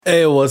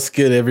Hey, what's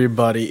good,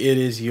 everybody? It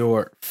is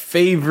your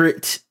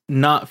favorite,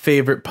 not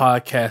favorite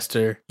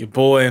podcaster, your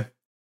boy,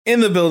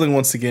 in the building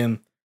once again.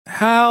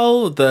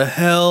 How the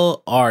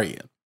hell are you?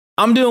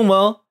 I'm doing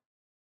well.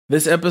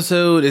 This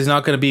episode is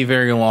not going to be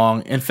very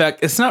long. In fact,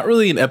 it's not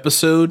really an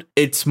episode.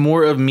 It's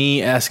more of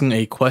me asking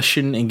a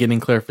question and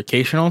getting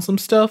clarification on some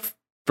stuff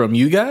from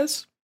you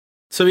guys.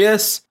 So,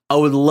 yes, I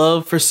would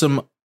love for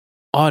some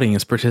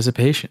audience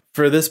participation.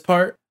 For this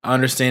part, I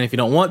understand if you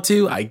don't want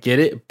to, I get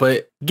it,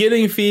 but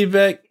getting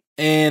feedback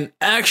and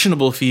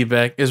actionable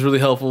feedback is really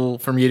helpful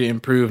for me to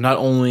improve not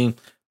only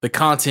the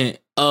content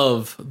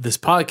of this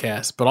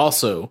podcast, but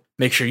also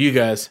make sure you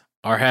guys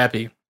are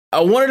happy.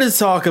 I wanted to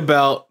talk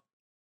about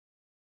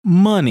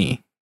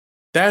money.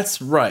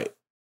 That's right.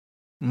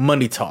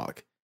 Money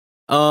talk.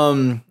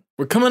 We're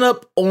coming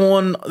up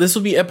on, this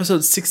will be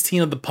episode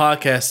 16 of the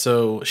podcast,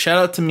 so shout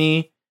out to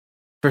me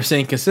for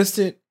staying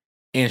consistent.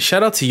 And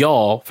shout out to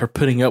y'all for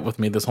putting up with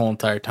me this whole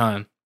entire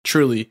time.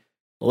 Truly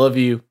love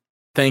you,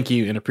 thank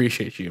you, and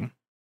appreciate you.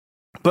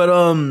 But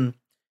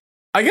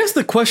I guess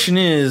the question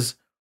is,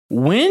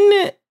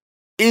 when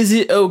is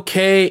it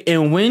okay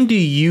and when do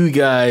you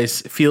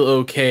guys feel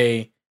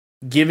okay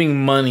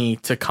giving money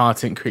to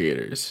content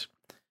creators?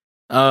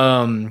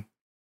 That's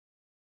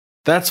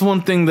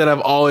one thing that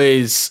I've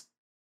always,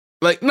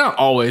 not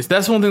always,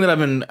 that's one thing that I've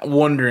been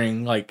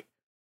wondering.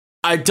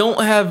 I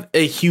don't have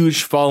a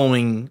huge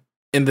following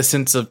in the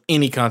sense of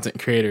any content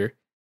creator.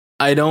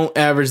 I don't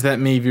average that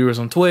many viewers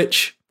on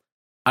Twitch.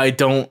 I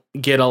don't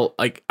get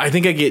I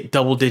think I get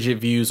double digit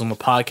views on the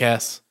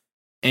podcast,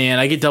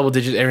 and I get double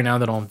digit every now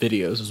and then on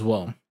videos as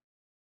well.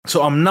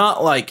 So I'm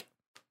not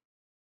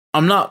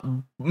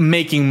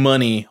making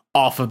money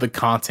off of the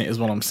content is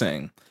what I'm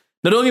saying.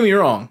 Now, don't get me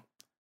wrong.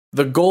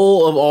 The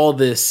goal of all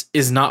this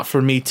is not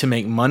for me to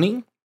make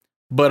money,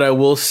 but I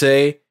will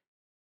say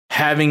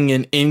having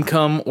an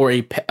income or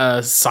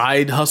a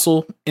side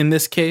hustle in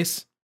this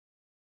case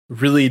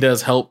really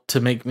does help to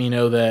make me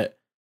know that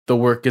the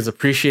work is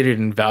appreciated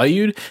and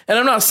valued. And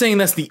I'm not saying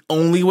that's the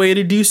only way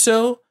to do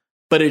so,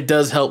 but it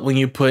does help when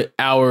you put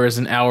hours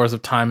and hours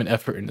of time and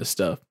effort into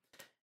stuff.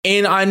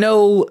 And I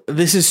know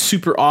this is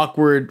super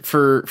awkward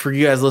for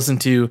you guys to listen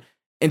to,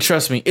 and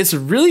trust me, it's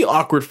really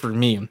awkward for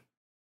me.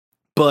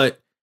 But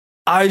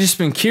I just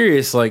been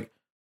curious,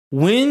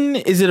 when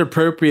is it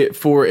appropriate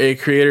for a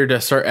creator to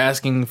start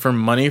asking for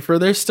money for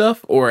their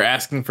stuff or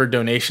asking for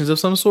donations of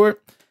some sort?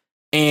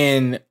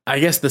 And I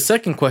guess the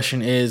second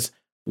question is,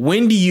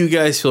 when do you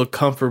guys feel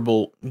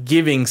comfortable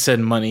giving said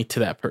money to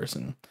that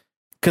person?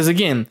 Because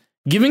again,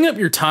 giving up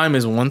your time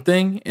is one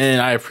thing,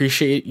 and I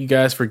appreciate you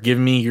guys for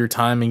giving me your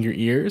time and your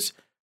ears.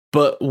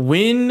 But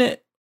when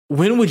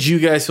would you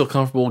guys feel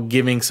comfortable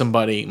giving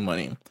somebody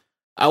money?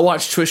 I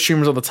watch Twitch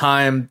streamers all the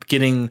time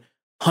getting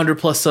 100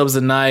 plus subs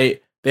a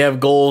night. They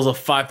have goals of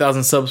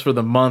 5,000 subs for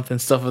the month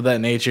and stuff of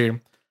that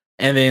nature.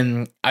 And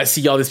then I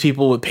see all these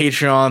people with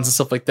Patreons and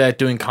stuff like that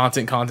doing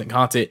content.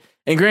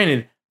 And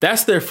granted,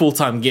 that's their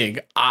full-time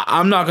gig.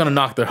 I'm not going to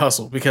knock their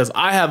hustle because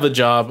I have a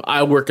job.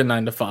 I work a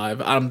 9 to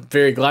 5. I'm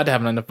very glad to have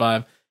a 9 to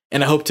 5.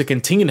 And I hope to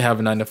continue to have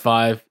a 9 to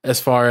 5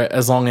 as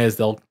long as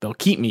they'll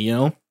keep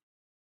me,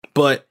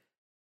 But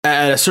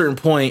at a certain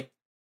point,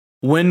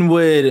 when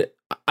would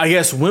I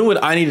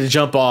need to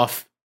jump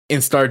off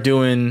and start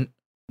doing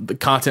the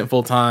content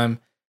full time?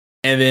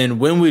 And then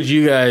when would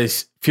you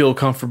guys feel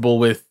comfortable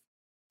with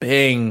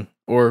paying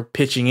or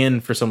pitching in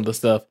for some of the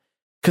stuff?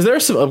 Because there are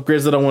some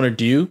upgrades that I want to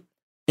do.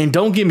 And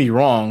don't get me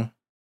wrong,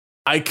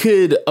 I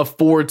could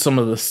afford some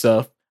of this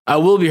stuff. I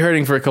will be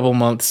hurting for a couple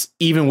months,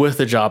 even with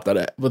the job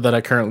that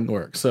I currently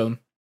work. So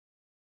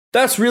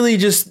that's really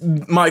just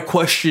my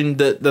question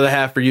that I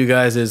have for you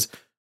guys is,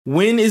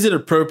 when is it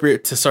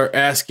appropriate to start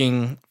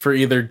asking for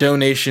either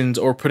donations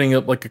or putting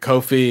up like a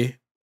coffee,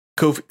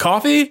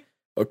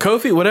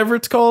 whatever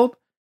it's called,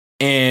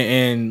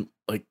 and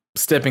like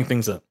stepping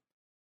things up?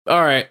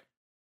 All right.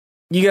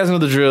 You guys know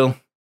the drill.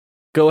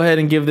 Go ahead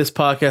and give this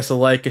podcast a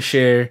like, a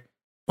share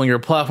on your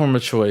platform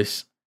of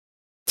choice.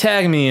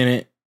 Tag me in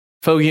it.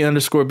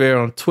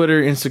 Fogy_bear on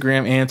Twitter,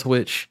 Instagram, and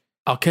Twitch.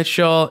 I'll catch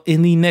y'all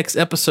in the next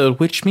episode,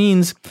 which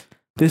means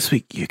this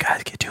week you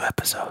guys get 2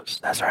 episodes.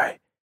 That's right.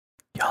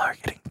 Y'all are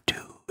getting 2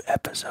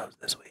 episodes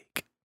this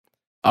week.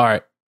 All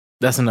right.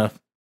 That's enough.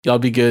 Y'all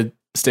be good.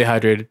 Stay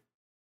hydrated.